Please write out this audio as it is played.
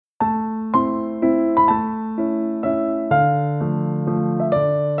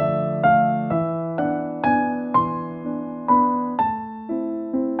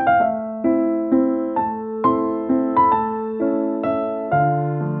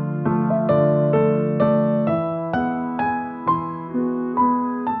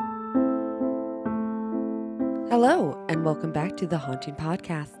welcome back to the Haunting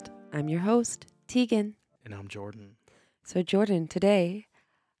Podcast. I'm your host, Tegan. And I'm Jordan. So, Jordan, today,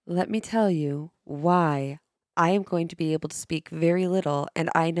 let me tell you why I am going to be able to speak very little, and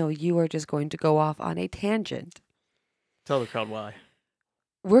I know you are just going to go off on a tangent. Tell the crowd why.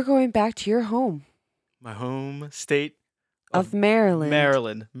 We're going back to your home My home state of Maryland.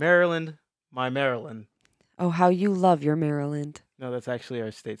 Maryland, my Maryland. Oh, how you love your Maryland. No, that's actually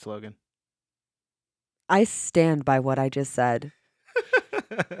our state slogan. I stand by what I just said.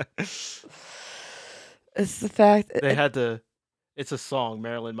 It's the fact They had to, it's a song,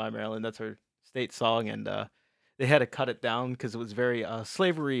 Maryland, my Maryland. That's our state song. And they had to cut it down because it was very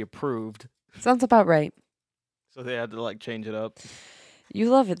slavery approved. sounds about right. So they had to change it up. You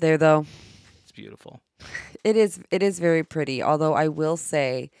love it there, though. It's beautiful. It is very pretty, although I will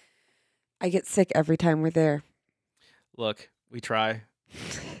say I get sick every time we're there. Look, we try.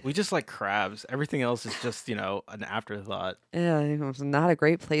 We just like crabs. Everything else is just, an afterthought. Yeah, it's not a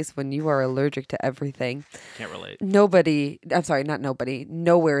great place when you are allergic to everything. Can't relate. Nowhere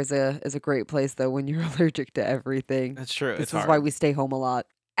is a great place though when you're allergic to everything. That's true. This is why we stay home a lot.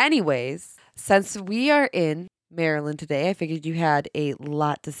 Anyways, since we are in Maryland today, I figured you had a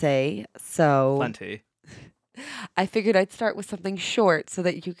lot to say. So Plenty. I figured I'd start with something short so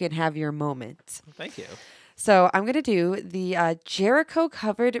that you can have your moment. Thank you. So I'm going to do the Jericho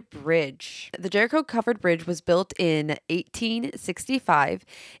Covered Bridge. The Jericho Covered Bridge was built in 1865.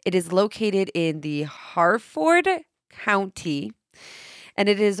 It is located in the Harford County, and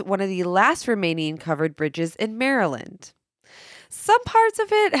it is one of the last remaining covered bridges in Maryland. Some parts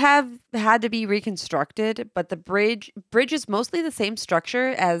of it have had to be reconstructed, but the bridge is mostly the same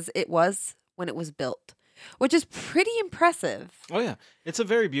structure as it was when it was built, which is pretty impressive. Oh, yeah. It's a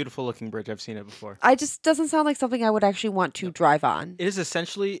very beautiful looking bridge. I've seen it before. I just doesn't sound like something I would actually want to drive on. It is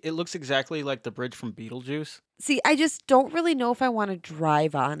essentially, it looks exactly like the bridge from Beetlejuice. See, I just don't really know if I want to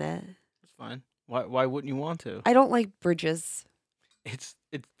drive on it. It's fine. Why wouldn't you want to? I don't like bridges. It's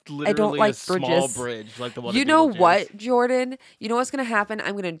literally like a small bridges. bridge like the one. You in know Beetlejuice. what, Jordan? You know what's going to happen?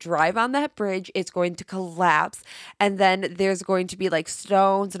 I'm going to drive on that bridge. It's going to collapse. And then there's going to be like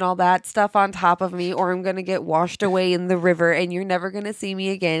stones and all that stuff on top of me. Or I'm going to get washed away in the river and you're never going to see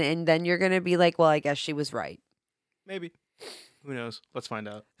me again. And then you're going to be like, well, I guess she was right. Maybe. Who knows? Let's find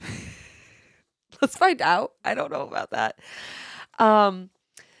out. Let's find out. I don't know about that.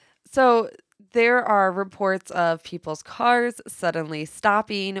 So there are reports of people's cars suddenly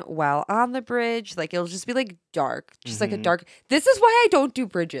stopping while on the bridge. Like it'll just be like dark, like a dark. This is why I don't do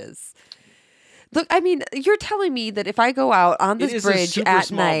bridges. Look, I mean, you're telling me that if I go out on this bridge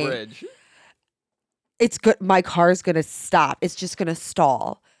at night, bridge. it's good. My car's going to stop. It's just going to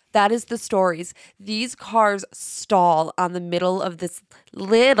stall. That is the stories. These cars stall on the middle of this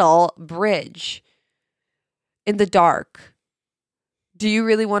little bridge in the dark. Do you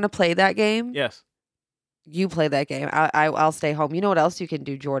really want to play that game? Yes. You play that game. I'll stay home. You know what else you can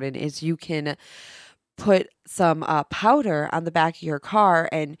do, Jordan, is you can put some powder on the back of your car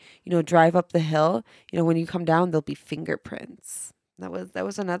and, drive up the hill. When you come down, there'll be fingerprints. That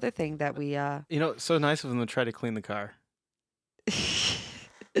was another thing that we... It's so nice of them to try to clean the car.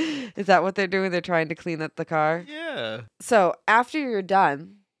 Is that what they're doing? They're trying to clean up the car? Yeah. So after you're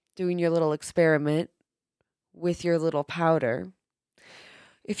done doing your little experiment with your little powder...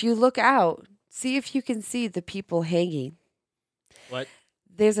 If you look out, see if you can see the people hanging. What?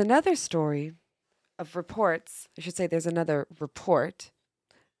 There's another story of reports. I should say there's another report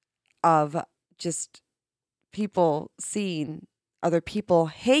of just people seeing other people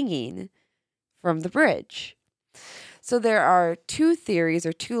hanging from the bridge. So there are two theories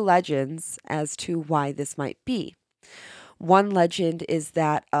or two legends as to why this might be. One legend is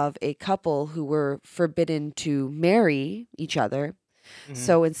that of a couple who were forbidden to marry each other. Mm-hmm.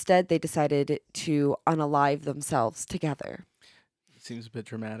 So instead, they decided to unalive themselves together. It seems a bit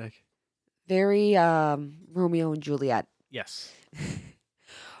dramatic. Very Romeo and Juliet. Yes.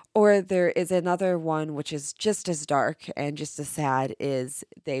 Or there is another one which is just as dark and just as sad, is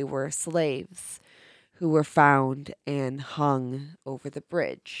they were slaves who were found and hung over the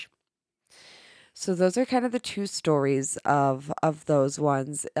bridge. So those are kind of the two stories of those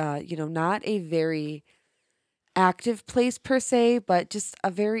ones. Not a very active place per se, but just a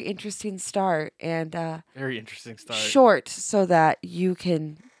very interesting start and very interesting start. Short so that you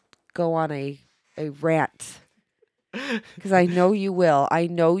can go on a rant. Because I know you will. I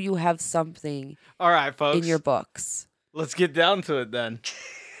know you have something all right, folks, in your books. Let's get down to it then.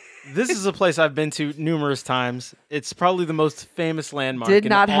 This is a place I've been to numerous times. It's probably the most famous landmark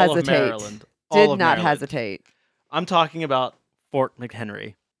in all of Maryland. Did not hesitate. I'm talking about Fort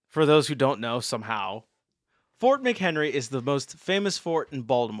McHenry. For those who don't know somehow, Fort McHenry is the most famous fort in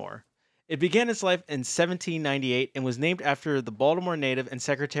Baltimore. It began its life in 1798 and was named after the Baltimore native and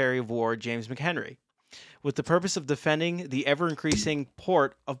Secretary of War James McHenry, with the purpose of defending the ever-increasing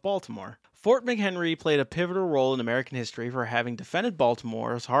port of Baltimore. Fort McHenry played a pivotal role in American history for having defended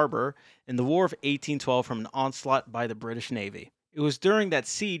Baltimore's harbor in the War of 1812 from an onslaught by the British Navy. It was during that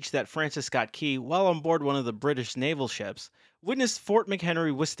siege that Francis Scott Key, while on board one of the British naval ships, witnessed Fort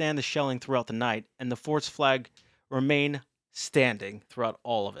McHenry withstand the shelling throughout the night, and the fort's flag remain standing throughout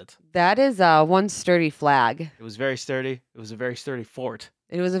all of it. That is one sturdy flag. It was very sturdy. It was a very sturdy fort.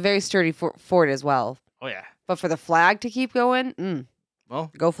 It was a very sturdy fort as well. Oh, yeah. But for the flag to keep going,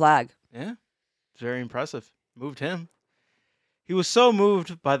 well, go flag. Yeah, it's very impressive. Moved him. He was so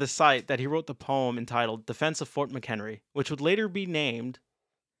moved by the sight that he wrote the poem entitled Defense of Fort McHenry, which would later be named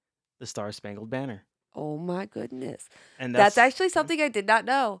the Star-Spangled Banner. Oh, my goodness. And that's actually something I did not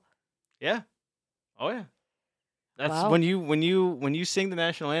know. Yeah. Oh, yeah. That's when you sing the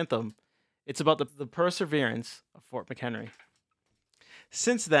national anthem, it's about the perseverance of Fort McHenry.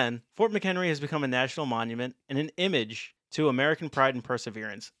 Since then, Fort McHenry has become a national monument and an image to American pride and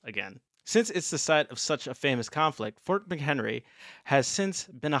perseverance again. Since it's the site of such a famous conflict, Fort McHenry has since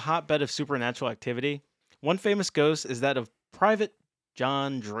been a hotbed of supernatural activity. One famous ghost is that of Private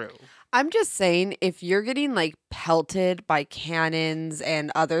John Drew. I'm just saying, if you're getting like pelted by cannons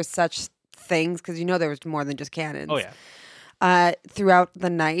and other such things, because there was more than just cannons. Oh, yeah. Throughout the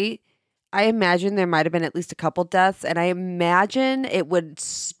night, I imagine there might have been at least a couple deaths, and I imagine it would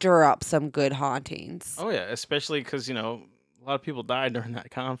stir up some good hauntings. Oh, yeah, especially because, a lot of people died during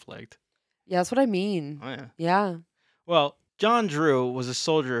that conflict. Yeah, that's what I mean. Oh, yeah. Yeah. Well, John Drew was a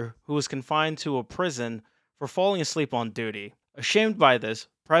soldier who was confined to a prison for falling asleep on duty. Ashamed by this,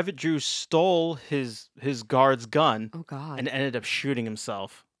 Private Drew stole his guard's gun. Oh, God. And ended up shooting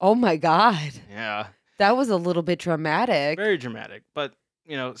himself. Oh, my God. Yeah. That was a little bit dramatic. Very dramatic. But,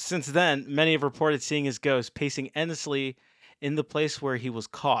 since then, many have reported seeing his ghost pacing endlessly in the place where he was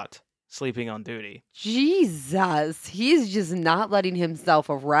caught sleeping on duty. Jesus. He's just not letting himself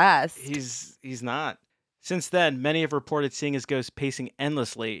rest. He's not. Since then, many have reported seeing his ghost pacing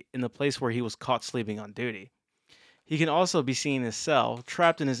endlessly in the place where he was caught sleeping on duty. He can also be seen in his cell,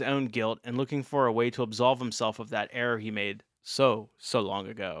 trapped in his own guilt and looking for a way to absolve himself of that error he made so long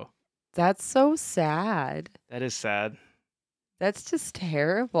ago. That's so sad. That is sad. That's just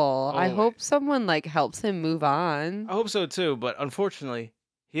terrible. Oh, I hope someone helps him move on. I hope so too, but unfortunately,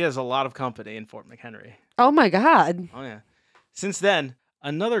 he has a lot of company in Fort McHenry. Oh my God. Oh yeah. Since then,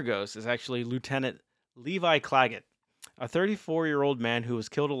 another ghost is actually Lieutenant Levi Claggett, a 34-year-old man who was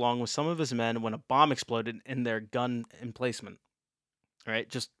killed along with some of his men when a bomb exploded in their gun emplacement. All right,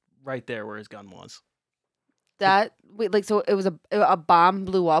 just right there where his gun was. So it was a bomb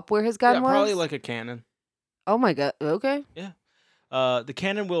blew up where his gun was? Probably like a cannon. Oh my God. Okay. Yeah. The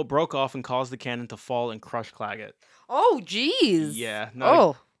cannon wheel broke off and caused the cannon to fall and crush Claggett. Oh, geez. Yeah.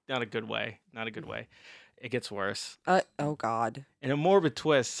 Not a good way. Not a good way. It gets worse. Oh, God. In a morbid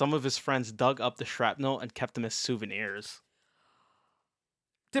twist, some of his friends dug up the shrapnel and kept them as souvenirs.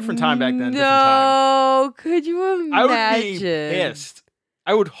 Different time back then. No, could you imagine? I would be pissed.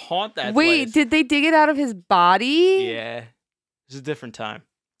 I would haunt that place. Wait, did they dig it out of his body? Yeah. It was a different time.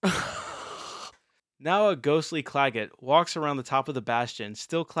 Now a ghostly Claggett walks around the top of the bastion,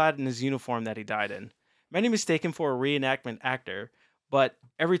 still clad in his uniform that he died in. Many mistake him for a reenactment actor, but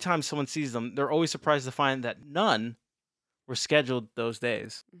every time someone sees them, they're always surprised to find that none were scheduled those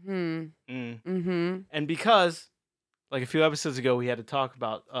days. And because, like a few episodes ago, we had to talk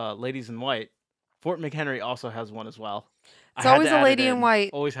about Ladies in White, Fort McHenry also has one as well. It's always a lady in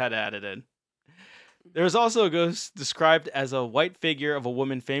white. Always had to add it in. There is also a ghost described as a white figure of a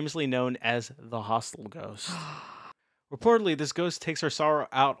woman famously known as the Hostel Ghost. Reportedly, this ghost takes her sorrow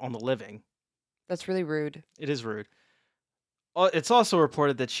out on the living. That's really rude. It is rude. It's also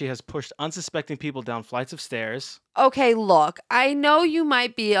reported that she has pushed unsuspecting people down flights of stairs. Okay, look, I know you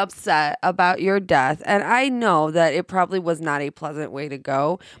might be upset about your death, and I know that it probably was not a pleasant way to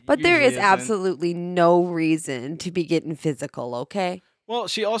go, but there is absolutely no reason to be getting physical, okay? Well,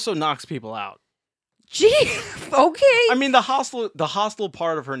 she also knocks people out. Gee, okay. I mean, the hostile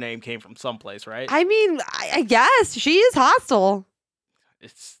part of her name came from someplace, right? I mean, I guess she is hostile.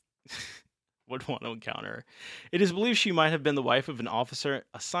 It's would want to encounter her. It is believed she might have been the wife of an officer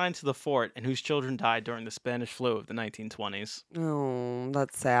assigned to the fort and whose children died during the Spanish flu of the 1920s. Oh,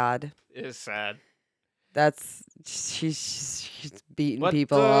 that's sad. It is sad. That's she's beating But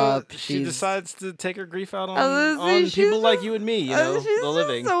people up. she decides to take her grief out I was gonna say, on people like you and me, she's the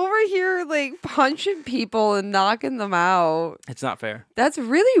living. just over here like punching people and knocking them out. It's not fair. That's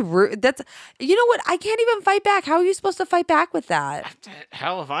really rude. That's you know what? I can't even fight back. How are you supposed to fight back with that?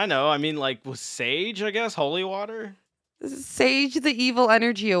 Hell if I know. I mean, like, with sage, I guess, holy water. Sage the evil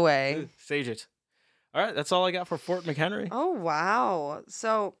energy away. Sage it. All right, that's all I got for Fort McHenry. Oh wow.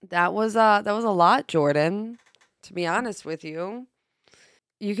 So that was a lot, Jordan. To be honest with you.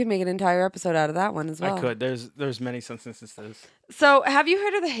 You could make an entire episode out of that one as well. I could. There's many instances. So, have you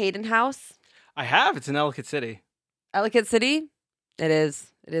heard of the Hayden House? I have. It's in Ellicott City. Ellicott City? It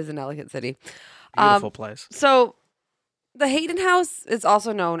is. It is in Ellicott City. Beautiful place. So, the Hayden House is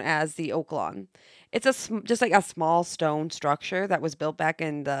also known as the Oak Lawn. It's just like a small stone structure that was built back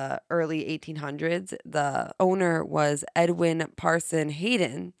in the early 1800s. The owner was Edwin Parson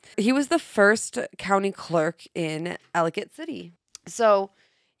Hayden. He was the first county clerk in Ellicott City. So,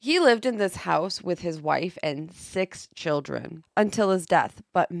 he lived in this house with his wife and 6 children until his death,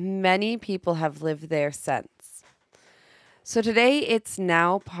 but many people have lived there since. So today it's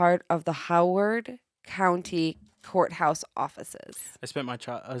now part of the Howard County Courthouse offices. I spent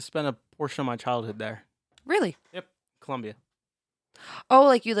a portion of my childhood there. Really? Yep, Columbia. Oh,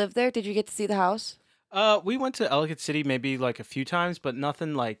 like you lived there? Did you get to see the house? We went to Ellicott City maybe like a few times, but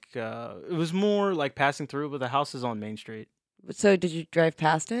nothing like it was more like passing through, but the house is on Main Street. So did you drive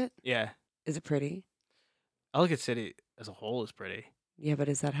past it? Yeah. Is it pretty? Ellicott City as a whole is pretty. Yeah, but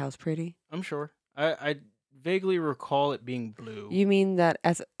is that house pretty? I'm sure. I vaguely recall it being blue. You mean that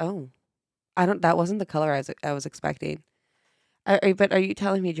that wasn't the color I was expecting. But are you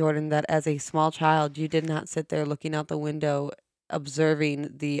telling me, Jordan, that as a small child, you did not sit there looking out the window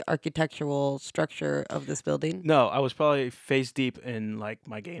observing the architectural structure of this building? No, I was probably face deep in like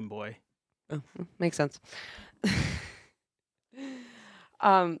my Game Boy. Oh, makes sense.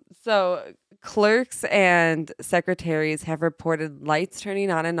 So clerks and secretaries have reported lights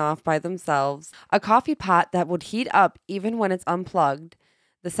turning on and off by themselves, a coffee pot that would heat up even when it's unplugged,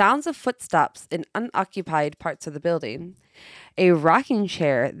 the sounds of footsteps in unoccupied parts of the building, a rocking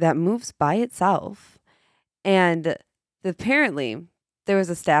chair that moves by itself, and apparently there was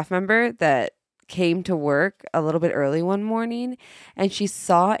a staff member that came to work a little bit early one morning, and she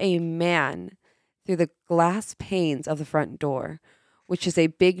saw a man through the glass panes of the front door, which is a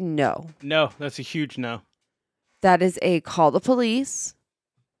big no. No, that's a huge no. That is a call the police.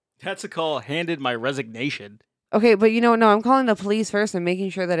 That's a call. Handed my resignation. Okay, but no, I'm calling the police first and making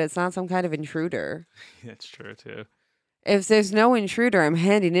sure that it's not some kind of intruder. That's true, too. If there's no intruder, I'm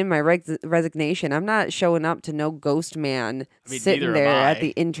handing in my resignation. I'm not showing up to no ghost man sitting there at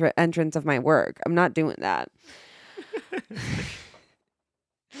the entrance of my work. I'm not doing that.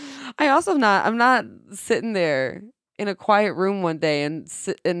 I'm not sitting there in a quiet room one day and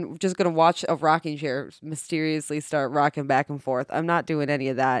just gonna watch a rocking chair mysteriously start rocking back and forth. I'm not doing any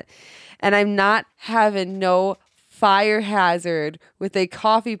of that, and I'm not having no fire hazard with a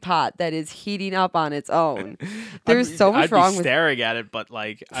coffee pot that is heating up on its own. There's so much wrong with. I'd be staring at it, but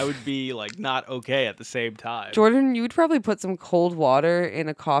like I would be like not okay at the same time. Jordan, you would probably put some cold water in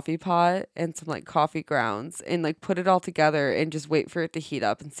a coffee pot and some like coffee grounds and like put it all together and just wait for it to heat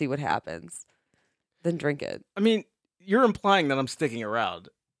up and see what happens. Then drink it. I mean, you're implying that I'm sticking around.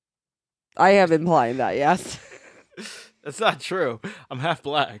 I am implying that, yes. That's not true. I'm half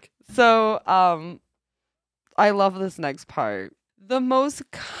black. So, I love this next part. The most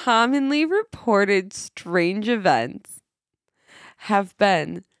commonly reported strange events have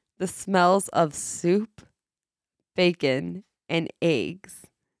been the smells of soup, bacon, and eggs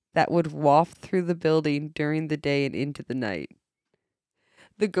that would waft through the building during the day and into the night.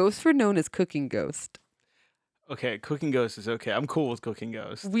 The ghosts were known as cooking ghosts. Okay, cooking ghost is okay. I'm cool with cooking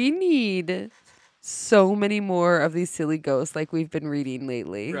ghost. We need so many more of these silly ghosts like we've been reading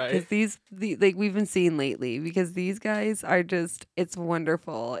lately. Right. Because like we've been seeing lately, because these guys are just, it's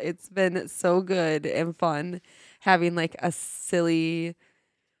wonderful. It's been so good and fun having like a silly,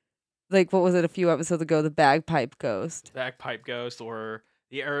 like what was it a few episodes ago, the bagpipe ghost. Bagpipe ghost, or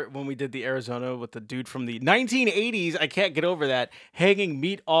when we did the Arizona with the dude from the 1980s, I can't get over that, hanging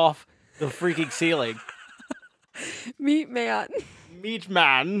meat off the freaking ceiling. Meat man. Meat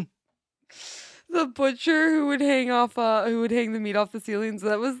man. The butcher who would hang the meat off the ceilings.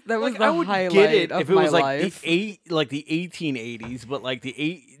 That was Like, the I would highlight get it of if it my was like life. the 1880s, but like the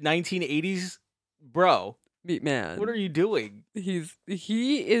 1980s, bro. Meat man. What are you doing?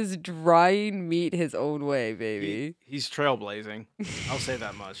 He is drying meat his own way, baby. He's trailblazing. I'll say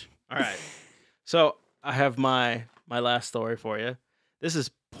that much. All right. So I have my last story for you. This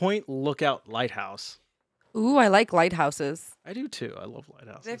is Point Lookout Lighthouse. Ooh, I like lighthouses. I do too. I love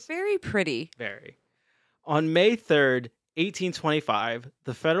They're lighthouses. very pretty. Very. On May 3rd, 1825,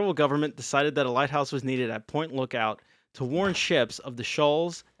 the federal government decided that a lighthouse was needed at Point Lookout to warn ships of the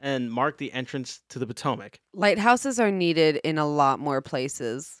shoals and mark the entrance to the Potomac. Lighthouses are needed in a lot more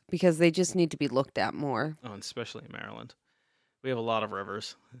places because they just need to be looked at more. Oh, and especially in Maryland. We have a lot of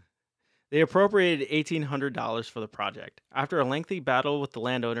rivers. They appropriated $1,800 for the project. After a lengthy battle with the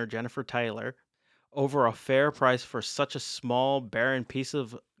landowner, Jennifer Taylor, over a fair price for such a small, barren piece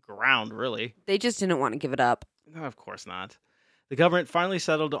of ground, really. They just didn't want to give it up. No, of course not. The government finally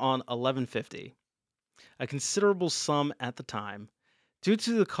settled on $1,150, a considerable sum at the time. Due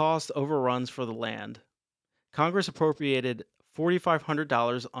to the cost overruns for the land, Congress appropriated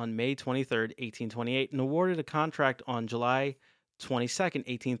 $4,500 on May 23rd, 1828, and awarded a contract on July 22nd,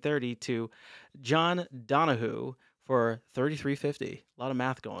 1830 to John Donahue for $3,350. A lot of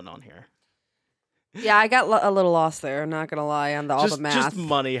math going on here. Yeah, I got a little lost there. I'm not gonna lie on all the math. Just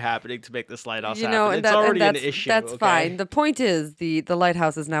money happening to make this lighthouse You happen. know, It's already an issue. That's okay? fine. The point is the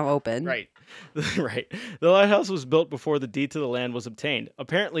lighthouse is now open. Right. Right. The lighthouse was built before the deed to the land was obtained.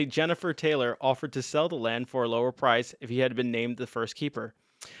 Apparently, Jennifer Taylor offered to sell the land for a lower price if he had been named the first keeper.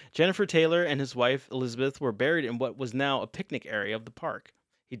 Jennifer Taylor and his wife, Elizabeth, were buried in what was now a picnic area of the park.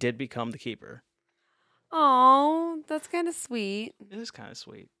 He did become the keeper. Oh, that's kind of sweet. It is kind of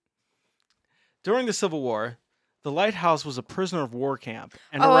sweet. During the Civil War, the lighthouse was a prisoner of war camp.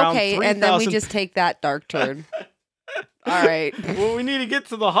 And around okay. 3, And then we just take that dark turn. All right. Well, we need to get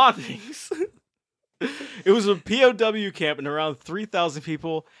to the hot things. It was a POW camp, and around 3,000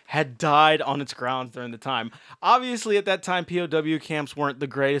 people had died on its grounds during the time. Obviously, at that time, POW camps weren't the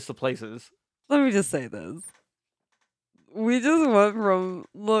greatest of places. Let me just say this. We just went from,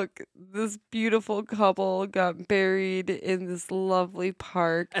 look, this beautiful couple got buried in this lovely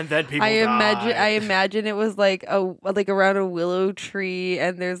park. And then people died. I imagine it was like around a willow tree,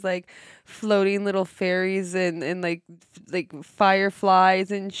 and there's like floating little fairies and like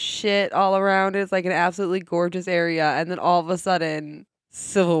fireflies and shit all around. It's like an absolutely gorgeous area, and then all of a sudden,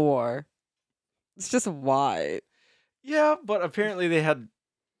 Civil War. It's just why. Yeah, but apparently they had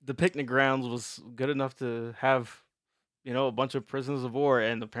the picnic grounds was good enough to have, a bunch of prisoners of war,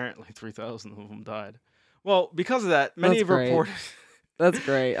 and apparently 3,000 of them died. Well, because of that, many That's have great. reported. That's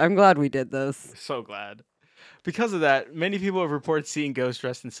great. I'm glad we did this. So glad. Because of that, many people have reported seeing ghosts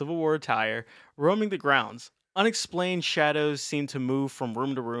dressed in Civil War attire roaming the grounds. Unexplained shadows seem to move from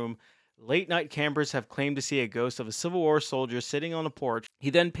room to room. Late night campers have claimed to see a ghost of a Civil War soldier sitting on a porch.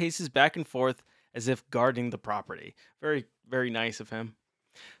 He then paces back and forth as if guarding the property. Very, very nice of him.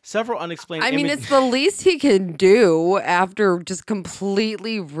 Several unexplained it's the least he can do after just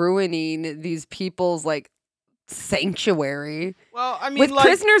completely ruining these people's sanctuary. Well, with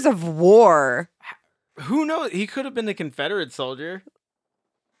prisoners of war. Who knows? He could have been a Confederate soldier.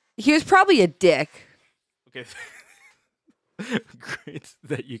 He was probably a dick. Okay. Great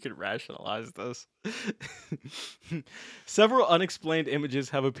that you can rationalize this. Several unexplained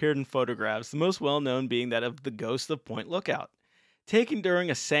images have appeared in photographs, the most well-known being that of the ghost of Point Lookout. Taken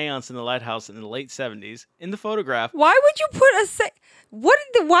during a seance in the lighthouse in the late 70s, in the photograph... Why would you put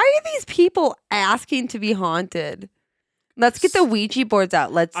why are these people asking to be haunted? Let's get the Ouija boards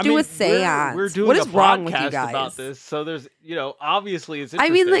out. Let's do a seance. We're doing what is a wrong with you podcast guys? about this, so there's, obviously it's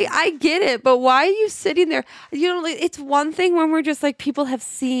interesting. I get it, but why are you sitting there? It's one thing when we're just people have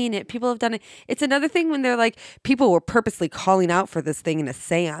seen it, people have done it. It's another thing when they're people were purposely calling out for this thing in a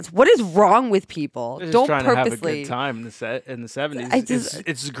seance. What is wrong with people? They're just Don't trying purposely. to have a good time in the 70s.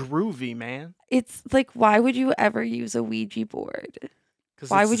 It's groovy, man. It's why would you ever use a Ouija board?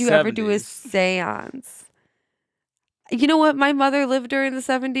 Why would you 70s. ever do a seance? You know what? My mother lived during the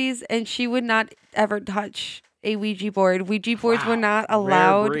 70s, and she would not ever touch a Ouija board. Ouija boards were not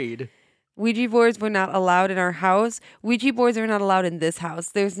allowed. Rare breed. Ouija boards were not allowed in our house. Ouija boards are not allowed in this house.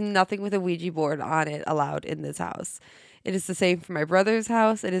 There's nothing with a Ouija board on it allowed in this house. It is the same for my brother's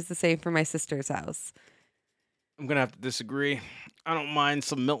house. It is the same for my sister's house. I'm going to have to disagree. I don't mind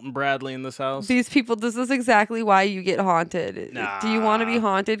some Milton Bradley in this house. These people, this is exactly why you get haunted. Nah. Do you want to be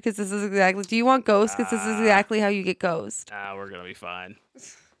haunted? Because this is exactly... Do you want ghosts? Because this is exactly how you get ghost. Nah, we're going to be fine.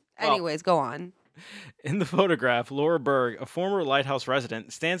 Anyways, go on. In the photograph, Laura Berg, a former lighthouse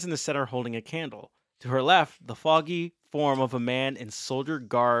resident, stands in the center holding a candle. To her left, the foggy form of a man in soldier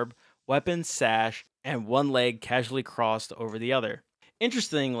garb, weapon, sash, and one leg casually crossed over the other.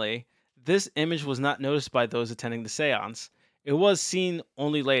 Interestingly, this image was not noticed by those attending the seance. It was seen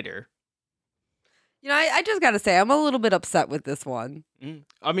only later. I just got to say, I'm a little bit upset with this one.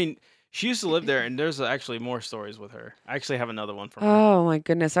 I mean, She used to live there, and there's actually more stories with her. I actually have another one from her. Oh my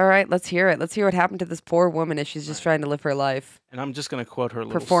goodness. All right, let's hear it. Let's hear what happened to this poor woman as she's just Right. trying to live her life. And I'm just going to quote her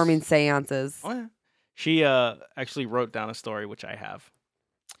little... Performing seances. Oh, yeah. She actually wrote down a story, which I have.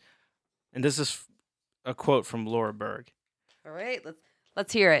 And this is a quote from Laura Berg. All right,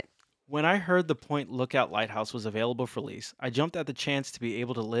 let's hear it. When I heard the Point Lookout Lighthouse was available for lease, I jumped at the chance to be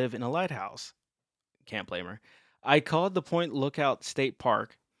able to live in a lighthouse. Can't blame her. I called the Point Lookout State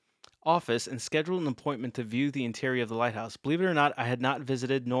Park office and scheduled an appointment to view the interior of the lighthouse. Believe it or not, I had not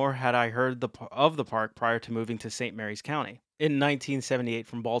visited nor had I heard of the park prior to moving to St. Mary's County in 1978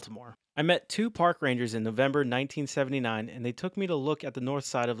 from Baltimore. I met 2 park rangers in November 1979, and they took me to look at the north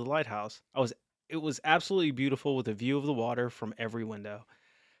side of the lighthouse. It was absolutely beautiful with a view of the water from every window.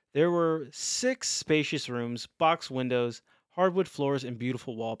 There were 6 spacious rooms, box windows, hardwood floors, and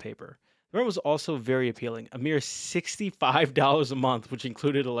beautiful wallpaper. The rent was also very appealing, a mere $65 a month, which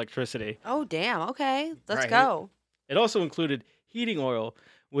included electricity. Oh, damn. Okay, let's Right. go. It also included heating oil,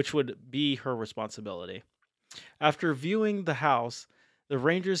 which would be her responsibility. After viewing the house, the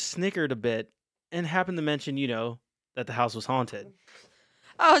Rangers snickered a bit and happened to mention, that the house was haunted.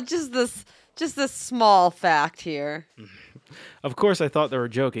 Oh, just this small fact here. Of course, I thought they were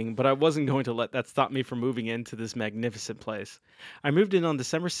joking, but I wasn't going to let that stop me from moving into this magnificent place. I moved in on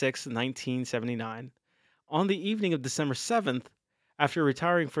December 6, 1979. On the evening of December 7th, after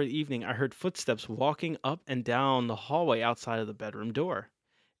retiring for the evening, I heard footsteps walking up and down the hallway outside of the bedroom door.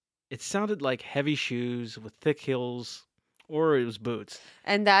 It sounded like heavy shoes with thick heels, or it was boots.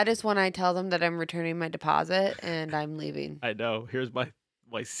 And that is when I tell them that I'm returning my deposit and I'm leaving. I know. Here's my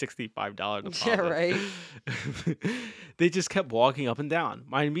 $65 deposit. Yeah, right. They just kept walking up and down.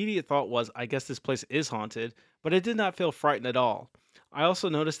 My immediate thought was, I guess this place is haunted, but I did not feel frightened at all. I also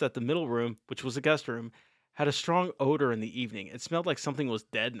noticed that the middle room, which was a guest room, had a strong odor in the evening. It smelled like something was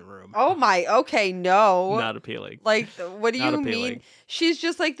dead in the room. Oh my, okay, no. Not appealing. Like, what do Not you appealing. mean? She's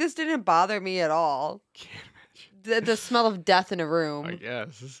just like, this didn't bother me at all. Can't imagine. The smell of death in a room. I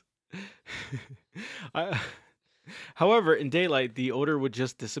guess. However, in daylight, the odor would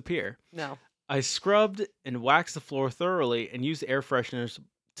just disappear. No. I scrubbed and waxed the floor thoroughly and used air fresheners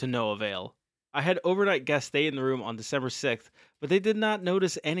to no avail. I had overnight guests stay in the room on December 6th, but they did not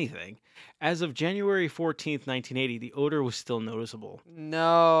notice anything. As of January 14th, 1980, the odor was still noticeable.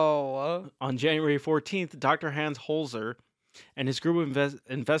 No. On January 14th, Dr. Hans Holzer and his group of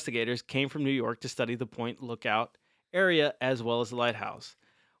investigators came from New York to study the Point Lookout area as well as the lighthouse.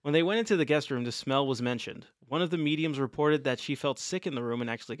 When they went into the guest room, the smell was mentioned. One of the mediums reported that she felt sick in the room and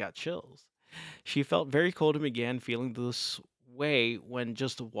actually got chills. She felt very cold and began feeling this way when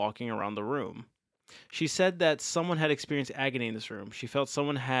just walking around the room. She said that someone had experienced agony in this room. She felt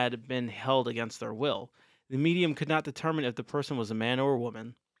someone had been held against their will. The medium could not determine if the person was a man or a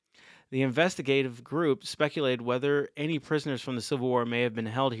woman. The investigative group speculated whether any prisoners from the Civil War may have been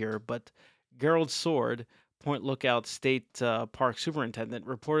held here, but Gerald Sword, Point Lookout State Park Superintendent,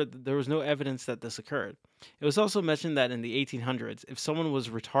 reported that there was no evidence that this occurred. It was also mentioned that in the 1800s, if someone was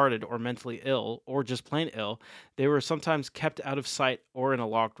retarded or mentally ill, or just plain ill, they were sometimes kept out of sight or in a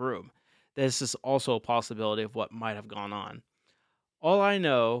locked room. This is also a possibility of what might have gone on. All I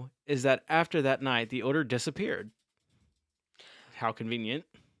know is that after that night, the odor disappeared. How convenient.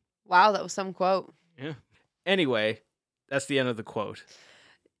 Wow, that was some quote. Yeah. Anyway, that's the end of the quote.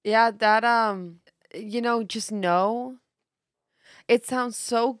 Yeah, that, just know. It sounds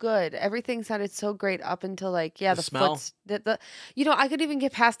so good. Everything sounded so great up until the smell? I could even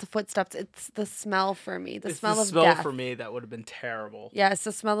get past the footsteps. It's the smell for me. The It's smell the of smell death. for me that would have been terrible. Yeah, it's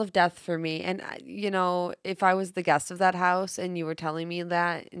the smell of death for me. And, if I was the guest of that house and you were telling me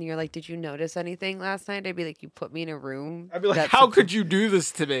that and you're like, did you notice anything last night? I'd be like, you put me in a room. I'd be like, how could you do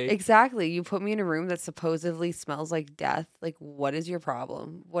this to me? Exactly. You put me in a room that supposedly smells like death. Like, what is your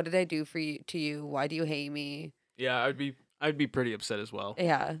problem? What did I do to you? Why do you hate me? Yeah, I'd be pretty upset as well.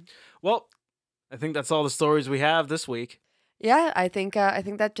 Yeah. Well, I think that's all the stories we have this week. Yeah, I think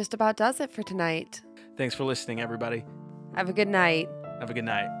that just about does it for tonight. Thanks for listening, everybody. Have a good night. Have a good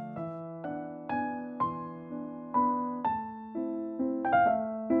night.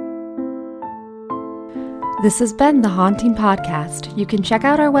 This has been The Haunting Podcast. You can check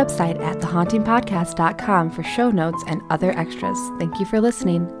out our website at thehauntingpodcast.com for show notes and other extras. Thank you for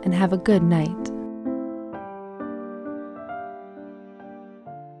listening and have a good night.